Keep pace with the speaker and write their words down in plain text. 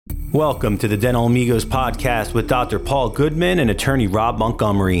Welcome to the Dental Amigos podcast with Dr. Paul Goodman and attorney Rob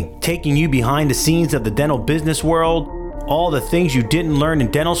Montgomery, taking you behind the scenes of the dental business world, all the things you didn't learn in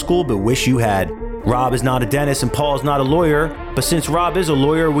dental school but wish you had. Rob is not a dentist and Paul is not a lawyer, but since Rob is a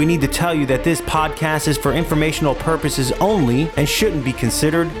lawyer, we need to tell you that this podcast is for informational purposes only and shouldn't be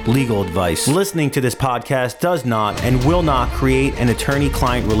considered legal advice. Listening to this podcast does not and will not create an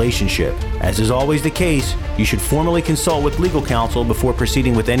attorney-client relationship. As is always the case, you should formally consult with legal counsel before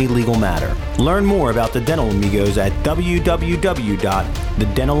proceeding with any legal matter. Learn more about the Dental Amigos at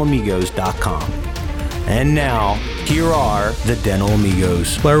www.thedentalamigos.com. And now, here are the Dental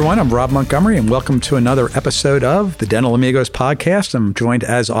Amigos. Hello, everyone. I'm Rob Montgomery, and welcome to another episode of the Dental Amigos podcast. I'm joined,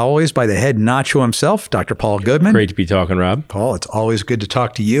 as always, by the head nacho himself, Dr. Paul Goodman. Great to be talking, Rob. Paul, it's always good to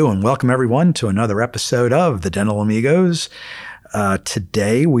talk to you, and welcome everyone to another episode of the Dental Amigos.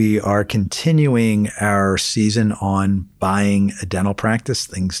 Today, we are continuing our season on buying a dental practice,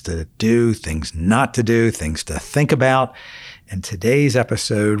 things to do, things not to do, things to think about. In today's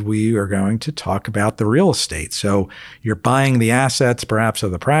episode, we are going to talk about the real estate. So you're buying the assets, perhaps,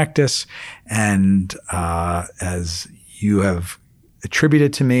 of the practice. And as you have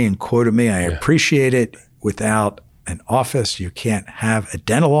attributed to me and quoted me, I appreciate it. Without an office, you can't have a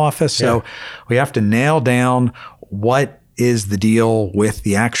dental office. So we have to nail down what is the deal with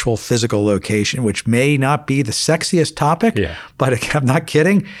the actual physical location, which may not be the sexiest topic, but I'm not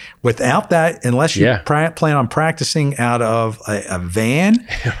kidding. Without that, unless you plan on practicing out of a van,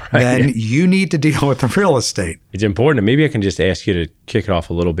 then you need to deal with the real estate. It's important. And maybe I can just ask you to kick it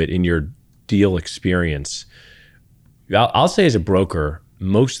off a little bit in your deal experience. I'll say as a broker,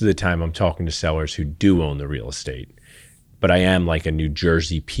 most of the time I'm talking to sellers who do own the real estate. But I am like a New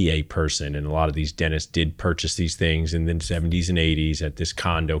Jersey, PA person, and a lot of these dentists did purchase these things in the 70s and 80s at this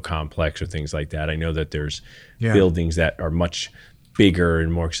condo complex or things like that. I know that there's buildings that are much bigger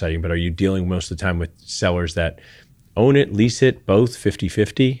and more exciting, but are you dealing most of the time with sellers that own it, lease it, both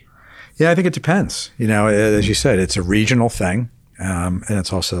 50-50? Yeah, I think it depends. You know, as you said, it's a regional thing, and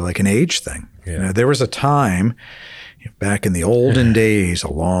it's also like an age thing. You know, there was a time back in the olden days,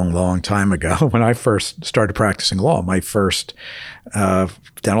 a long, long time ago, when I first started practicing law, my first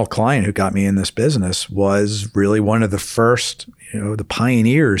dental client who got me in this business was really one of the first, the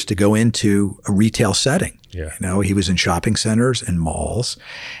pioneers to go into a retail setting. He was in shopping centers and malls,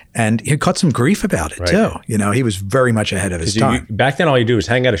 and he caught some grief about it too. He was very much ahead of his time. Back then, all you do was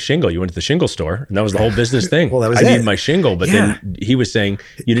hang out a shingle. You went to the shingle store, and that was the whole business thing. Well, that was I need my shingle, but then he was saying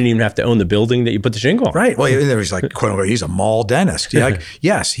you didn't even have to own the building that you put the shingle on. Right. Well, he's like, quote unquote, he's a mall dentist.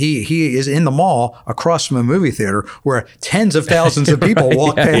 Yes, he is in the mall across from a movie theater where tens of thousands of people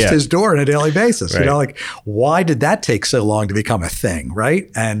walk past his door on a daily basis. Right. Why did that take so long to become a thing,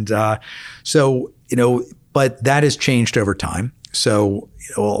 right? And but that has changed over time. So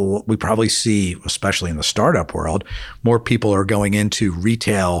we probably see, especially in the startup world, more people are going into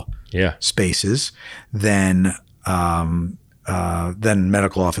retail spaces than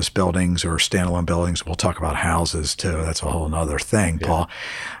medical office buildings or standalone buildings. We'll talk about houses too. That's a whole other thing, Paul.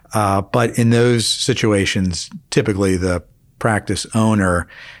 But in those situations, typically the practice owner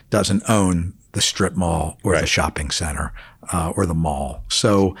doesn't own the strip mall or the shopping center or the mall.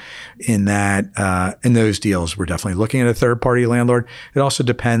 So in those deals, we're definitely looking at a third-party landlord. It also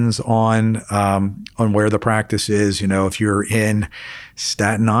depends on where the practice is. If you're in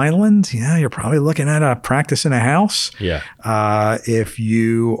Staten Island, you're probably looking at a practice in a house. If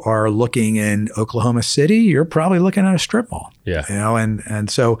you are looking in Oklahoma City, you're probably looking at a strip mall. And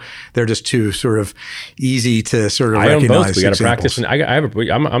so they're just two sort of easy to sort of recognize. I own both. We got to practice.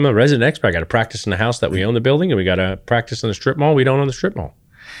 I'm a resident expert. I got to practice in the house that we own the building, and we got to practice in the strip mall. We don't own the strip mall.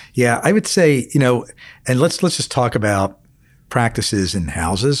 Yeah, I would say, and let's just talk about practices in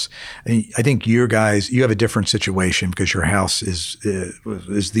houses. I think you have a different situation because your house is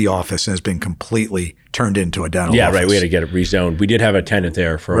the office and has been completely turned into a dental office. Yeah, right. We had to get it rezoned. We did have a tenant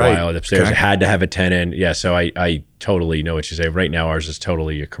there for a while upstairs. It had to have a tenant. Yeah, so I totally know what you say. Right now, ours is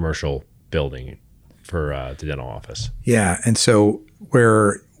totally a commercial building for the dental office. Yeah, and so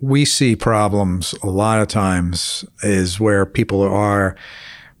where we see problems a lot of times is where people are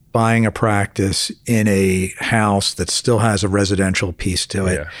buying a practice in a house that still has a residential piece to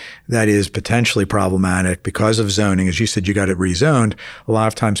it that is potentially problematic because of zoning. As you said, you got it rezoned. A lot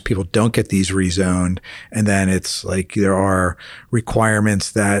of times people don't get these rezoned, and then it's like there are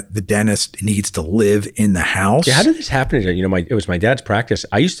requirements that the dentist needs to live in the house. Yeah, how did this happen? It was my dad's practice.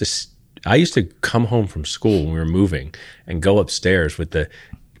 I used to come home from school when we were moving and go upstairs with the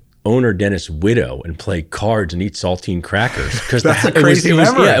owner dentist's widow and play cards and eat saltine crackers because That's a crazy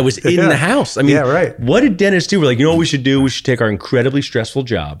memory. It was in the house. I mean, right. What did dentists do? We're like, you know what we should do? We should take our incredibly stressful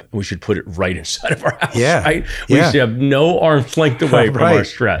job and we should put it right inside of our house. Right? We should have no arm's length away from our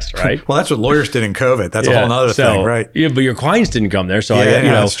stress. Right. Well, that's what lawyers did in COVID. That's a whole other thing, right? Yeah, but your clients didn't come there, so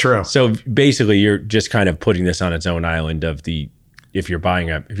that's true. So basically, you're just kind of putting this on its own island of if you're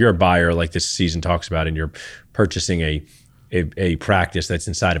a buyer like this season talks about, and you're purchasing a practice that's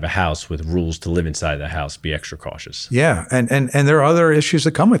inside of a house with rules to live inside of the house, be extra cautious. Yeah. And there are other issues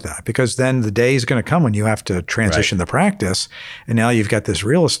that come with that, because then the day is going to come when you have to transition the practice. And now you've got this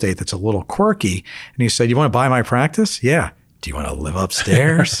real estate that's a little quirky. And you said, you want to buy my practice? Yeah. Do you want to live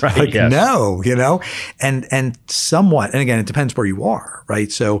upstairs? No, and somewhat, and again, it depends where you are,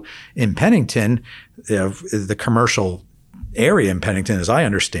 right? So in Pennington, the commercial area in Pennington, as I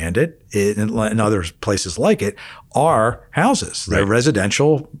understand it, and other places like it, are houses. They're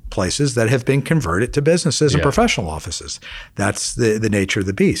residential places that have been converted to businesses and professional offices. That's the nature of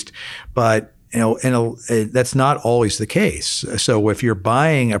the beast. But that's not always the case. So if you're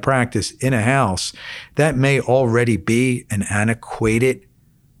buying a practice in a house, that may already be an antiquated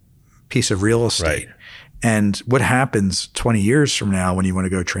piece of real estate. Right. And what happens 20 years from now when you want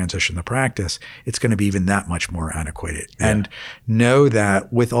to go transition the practice, it's going to be even that much more antiquated. Yeah. And know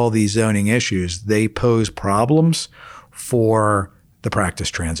that with all these zoning issues, they pose problems for the practice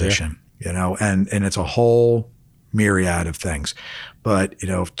transition, and it's a whole myriad of things. But,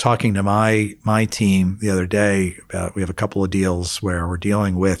 talking to my team the other day, we have a couple of deals where we're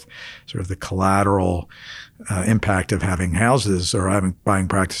dealing with sort of the collateral impact of having houses or buying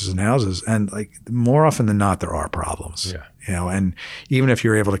practices in houses. And like more often than not, there are problems, and even if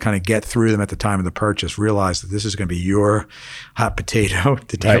you're able to kind of get through them at the time of the purchase, realize that this is going to be your hot potato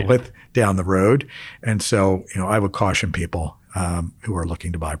to deal with down the road. And so, I would caution people who are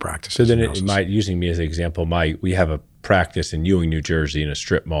looking to buy practices. So then using me as an example, we have a practice in Ewing, New Jersey in a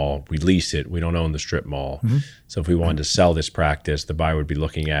strip mall. We lease it. We don't own the strip mall. Mm-hmm. So if we wanted to sell this practice, the buyer would be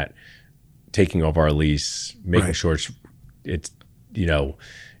looking at taking over our lease, making sure it's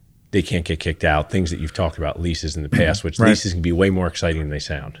they can't get kicked out, things that you've talked about leases in the past, which leases can be way more exciting than they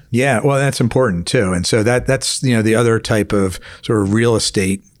sound. Yeah, well, that's important too. And so that's the other type of sort of real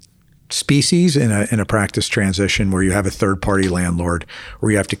estate species in a practice transition where you have a third party landlord,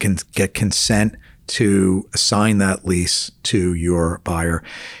 where you have to get consent to assign that lease to your buyer.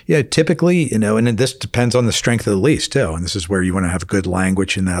 Yeah, typically, and this depends on the strength of the lease too. And this is where you want to have good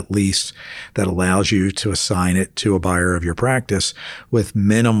language in that lease that allows you to assign it to a buyer of your practice with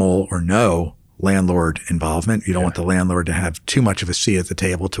minimal or no landlord involvement. You don't want the landlord to have too much of a seat at the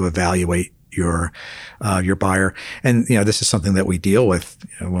table to evaluate your buyer. And, this is something that we deal with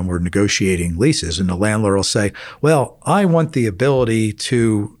when we're negotiating leases. And the landlord will say, well, I want the ability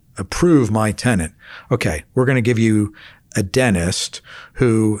to approve my tenant. Okay, we're going to give you a dentist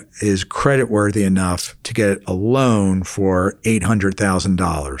who is creditworthy enough to get a loan for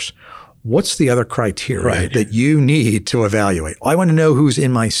 $800,000. What's the other criteria that you need to evaluate? I want to know who's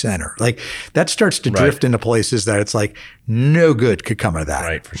in my center. Like that starts to drift into places that it's like no good could come of that.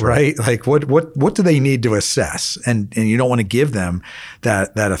 Right, for sure. Right? Like what do they need to assess? And you don't want to give them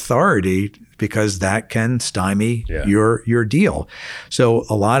that authority because that can stymie your deal. So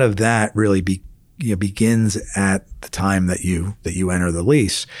a lot of that really begins at the time that you enter the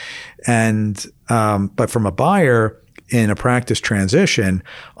lease. And but from a buyer in a practice transition,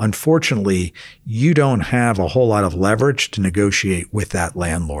 unfortunately, you don't have a whole lot of leverage to negotiate with that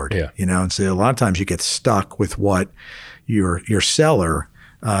landlord. Yeah. And so a lot of times you get stuck with what your seller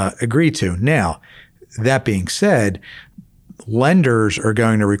agreed to. Now, that being said, lenders are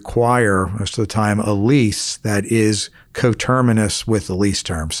going to require most of the time a lease that is coterminous with the lease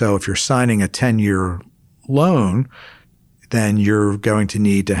term. So if you're signing a 10-year loan, then you're going to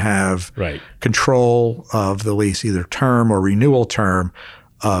need to have control of the lease, either term or renewal term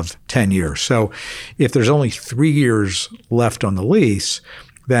of 10 years. So if there's only 3 years left on the lease,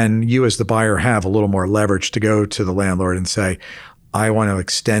 then you as the buyer have a little more leverage to go to the landlord and say, I want to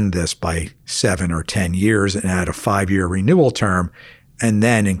extend this by 7 or 10 years and add a 5-year renewal term. And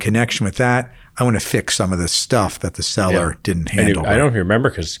then in connection with that, I want to fix some of the stuff that the seller didn't handle. I don't remember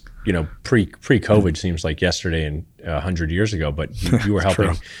because, pre-COVID seems like yesterday and 100 years ago, but you were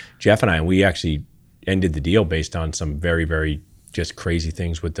helping Jeff and I, and we actually ended the deal based on some very, very just crazy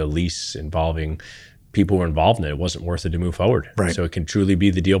things with the lease involving people who were involved in it. It wasn't worth it to move forward. Right. So it can truly be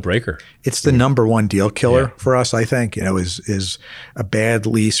the deal breaker. It's the number one deal killer for us, I think, is a bad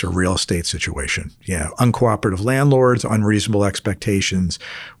lease or real estate situation. Yeah. Uncooperative landlords, unreasonable expectations,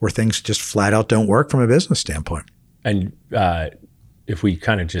 where things just flat out don't work from a business standpoint. And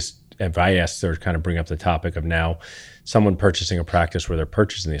if I asked or kind of bring up the topic of now someone purchasing a practice where they're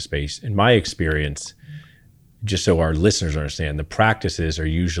purchasing the space, in my experience, just so our listeners understand, the practices are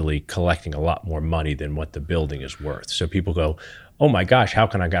usually collecting a lot more money than what the building is worth. So people go, oh my gosh, how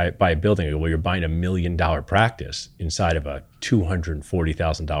can I buy a building? I go, well, you're buying $1 million practice inside of a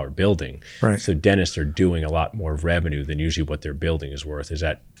 $240,000 building. Right. So dentists are doing a lot more revenue than usually what their building is worth. Is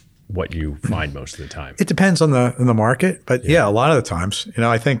that what you find most of the time? It depends on the market, but yeah, a lot of the times,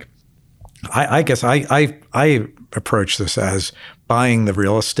 I think, I guess I approach this as buying the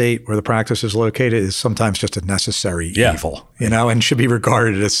real estate where the practice is located is sometimes just a necessary evil, and should be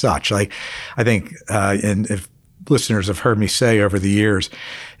regarded as such. Like, I think, and if listeners have heard me say over the years,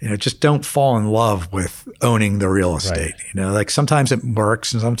 just don't fall in love with owning the real estate. Right. Like sometimes it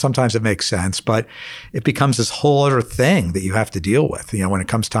works and sometimes it makes sense, but it becomes this whole other thing that you have to deal with. When it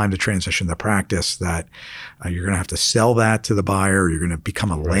comes time to transition the practice, that you're going to have to sell that to the buyer. You're going to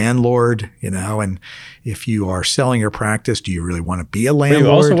become a landlord, and if you are selling your practice, do you really want to be a landlord?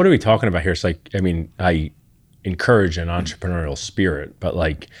 Also, what are we talking about here? It's like, I encourage an entrepreneurial spirit, but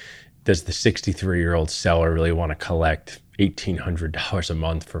like, does the 63-year-old seller really want to collect $1,800 a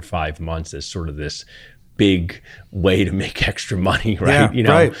month for 5 months as sort of this big way to make extra money, right?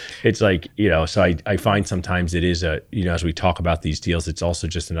 Yeah, right. It's like, so I find sometimes it is as we talk about these deals, it's also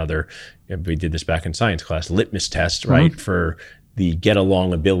just another, we did this back in science class, litmus test, right? For the get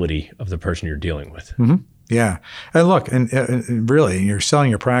along ability of the person you're dealing with. Mm-hmm. Yeah. And look, and really, you're selling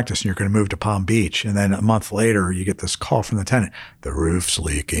your practice and you're going to move to Palm Beach. And then a month later, you get this call from the tenant. The roof's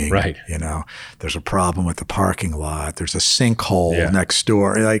leaking. Right. There's a problem with the parking lot. There's a sinkhole next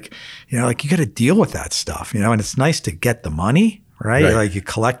door. Like you got to deal with that stuff, and it's nice to get the money, right? Like you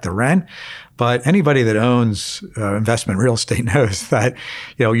collect the rent. But anybody that owns investment real estate knows that,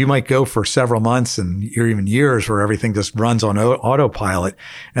 you might go for several months and even years where everything just runs on autopilot.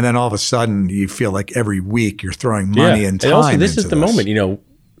 And then all of a sudden you feel like every week you're throwing money and time. And also, this is the moment,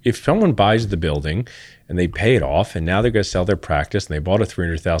 if someone buys the building and they pay it off and now they're going to sell their practice and they bought a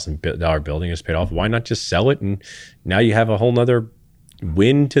 $300,000 building, it's paid off. Why not just sell it? And now you have a whole nother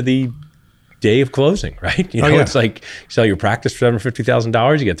win to the day of closing, right? It's like you sell your practice for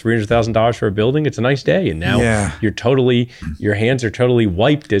 $750,000, you get $300,000 for a building. It's a nice day, and now your hands are totally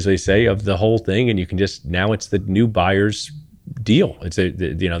wiped, as they say, of the whole thing, and you can now it's the new buyer's deal. It's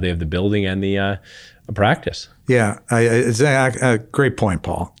they have the building and the practice. Yeah, it's a great point,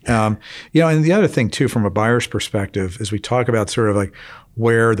 Paul. And the other thing too, from a buyer's perspective, is we talk about sort of like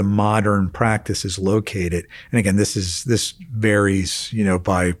where the modern practice is located. And again, this varies,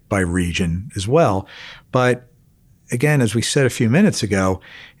 by region as well. But again, as we said a few minutes ago,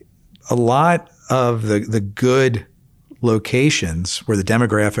 a lot of the good locations where the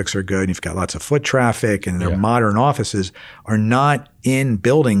demographics are good and you've got lots of foot traffic and they're modern offices are not in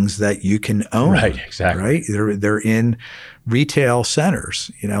buildings that you can own. Right, exactly. Right? They're in retail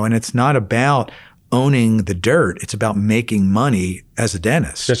centers, and it's not about owning the dirt. It's about making money as a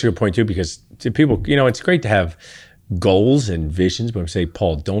dentist. That's a good point too, because to people, it's great to have goals and visions, but I'm saying,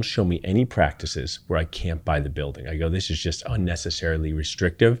 Paul, don't show me any practices where I can't buy the building. I go, this is just unnecessarily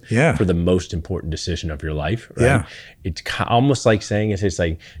restrictive for the most important decision of your life. Right? Yeah. It's almost like saying, it's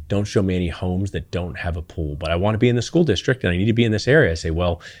like, don't show me any homes that don't have a pool, but I want to be in the school district and I need to be in this area. I say,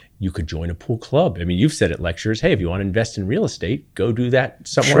 well, you could join a pool club. I mean, you've said at lectures, hey, if you want to invest in real estate, go do that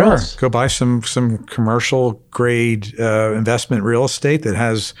somewhere else. Go buy some commercial grade investment real estate that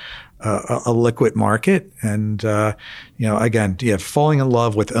has a liquid market. And, again, falling in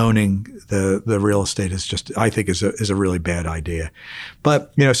love with owning the real estate is just, I think, is a really bad idea.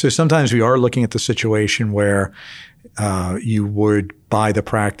 But, so sometimes we are looking at the situation where you would buy the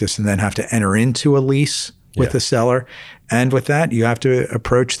practice and then have to enter into a lease with the seller. And with that, you have to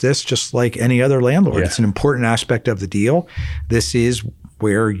approach this just like any other landlord. Yeah. It's an important aspect of the deal. This is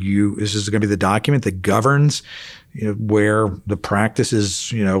where this is going to be the document that governs where the practice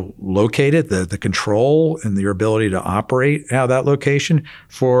is, located, the control and your ability to operate out of that location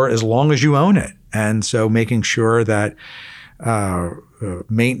for as long as you own it. And so making sure that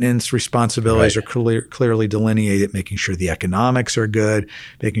maintenance responsibilities are clearly delineated, making sure the economics are good,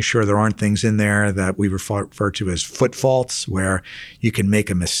 making sure there aren't things in there that we refer to as foot faults, where you can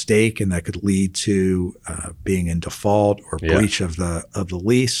make a mistake and that could lead to being in default or breach of the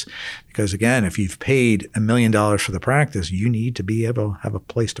lease. Because again, if you've paid $1 million for the practice, you need to be able to have a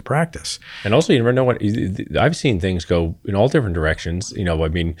place to practice. And also, you never know I've seen things go in all different directions.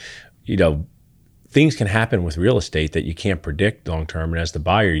 Things can happen with real estate that you can't predict long term. And as the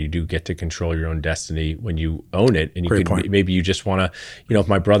buyer, you do get to control your own destiny when you own it. And maybe you just want to, if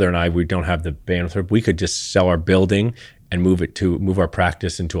my brother and I, we don't have the bandwidth, we could just sell our building and move our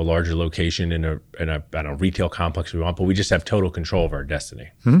practice into a larger location in a I don't know, retail complex we want, but we just have total control of our destiny.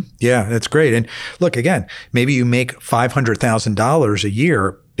 Mm-hmm. Yeah, that's great. And look, again, maybe you make $500,000 a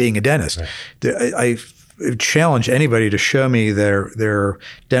year being a dentist. Right. I challenge anybody to show me their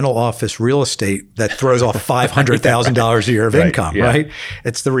dental office real estate that throws off $500,000 a year of income, right?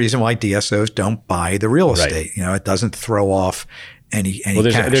 It's the reason why DSOs don't buy the real estate. You know, it doesn't throw off any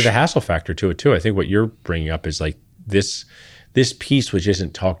cash. There's a hassle factor to it too. I think what you're bringing up is like this piece, which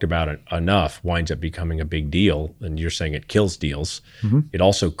isn't talked about enough, winds up becoming a big deal. And you're saying it kills deals. Mm-hmm. It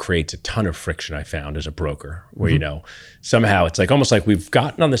also creates a ton of friction, I found, as a broker, where, mm-hmm. you know, somehow it's like almost like we've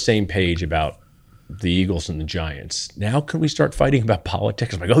gotten on the same page about the Eagles and the Giants. Now can we start fighting about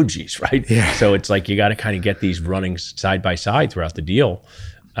politics? I'm like, oh, geez, right? Yeah. So it's like you got to kind of get these running side by side throughout the deal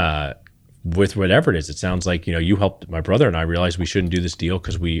with whatever it is. It sounds like, you know, you helped my brother and I realize we shouldn't do this deal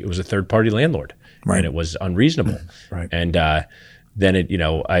because it was a third party landlord, right? And it was unreasonable, right? And then it, you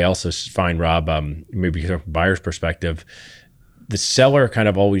know, I also find, Rob, maybe from a buyer's perspective, the seller kind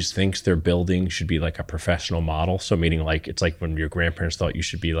of always thinks their building should be like a professional model. So meaning like, it's like when your grandparents thought you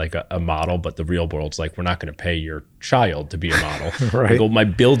should be like a model, but the real world's like, we're not going to pay your child to be a model. Right. Go, my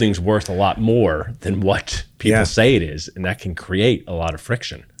building's worth a lot more than what people say it is. And that can create a lot of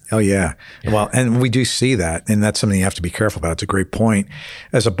friction. Oh, yeah. Well, and we do see that, and that's something you have to be careful about. It's a great point.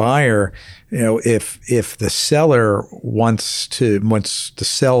 As a buyer, you know, if the seller wants to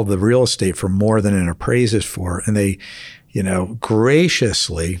sell the real estate for more than it appraises for, and they, you know,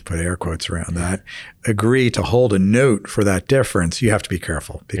 graciously, put air quotes around that, agree to hold a note for that difference, you have to be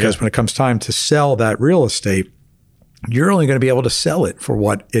careful. Because when it comes time to sell that real estate, you're only going to be able to sell it for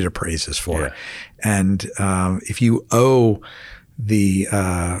what it appraises for. Yeah. And if you owe the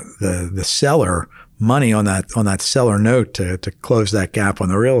seller money on that seller note to close that gap on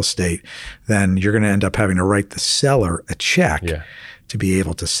the real estate, then you're going to end up having to write the seller a check to be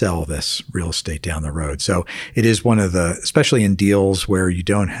able to sell this real estate down the road. So it is one of the, especially in deals where you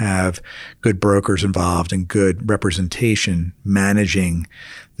don't have good brokers involved and good representation managing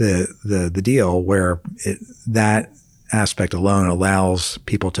the deal, where that aspect alone allows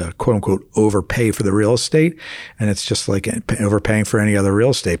people to quote unquote overpay for the real estate. And it's just like overpaying for any other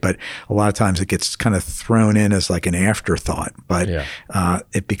real estate. But a lot of times it gets kind of thrown in as like an afterthought, but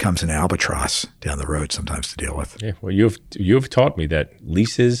it becomes an albatross down the road sometimes to deal with. Yeah. Well, you've taught me that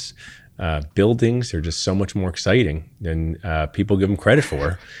leases, buildings are just so much more exciting than people give them credit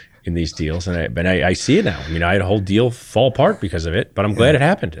for in these deals. And I see it now. I mean, I had a whole deal fall apart because of it, but I'm glad it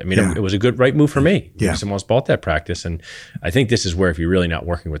happened. I mean, it was a good right move for me. Yeah. Someone else bought that practice. And I think this is where, if you're really not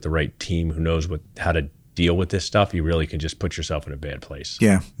working with the right team who knows how to deal with this stuff, you really can just put yourself in a bad place.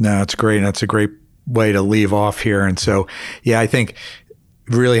 Yeah, no, that's great. That's a great way to leave off here. And so, I think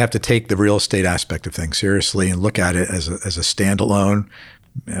you really have to take the real estate aspect of things seriously and look at it as a standalone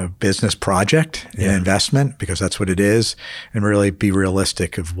business project, an investment, because that's what it is, and really be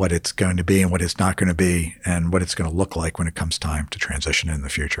realistic of what it's going to be and what it's not going to be and what it's going to look like when it comes time to transition in the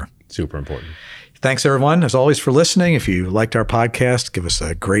future. Super important. Thanks, everyone, as always, for listening. If you liked our podcast, give us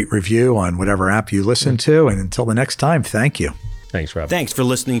a great review on whatever app you listen to. And until the next time, thank you. Thanks, Rob. Thanks for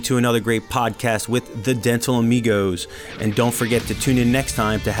listening to another great podcast with the Dental Amigos. And don't forget to tune in next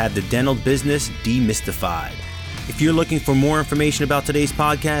time to have the dental business demystified. If you're looking for more information about today's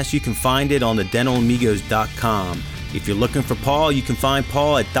podcast, you can find it on thedentalamigos.com. If you're looking for Paul, you can find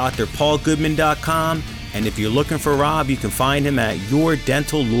Paul at drpaulgoodman.com. And if you're looking for Rob, you can find him at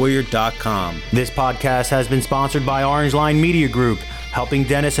yourdentallawyer.com. This podcast has been sponsored by Orange Line Media Group, helping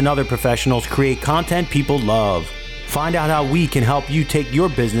dentists and other professionals create content people love. Find out how we can help you take your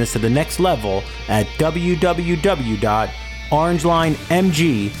business to the next level at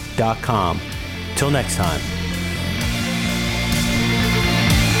www.orangelinemg.com. Till next time.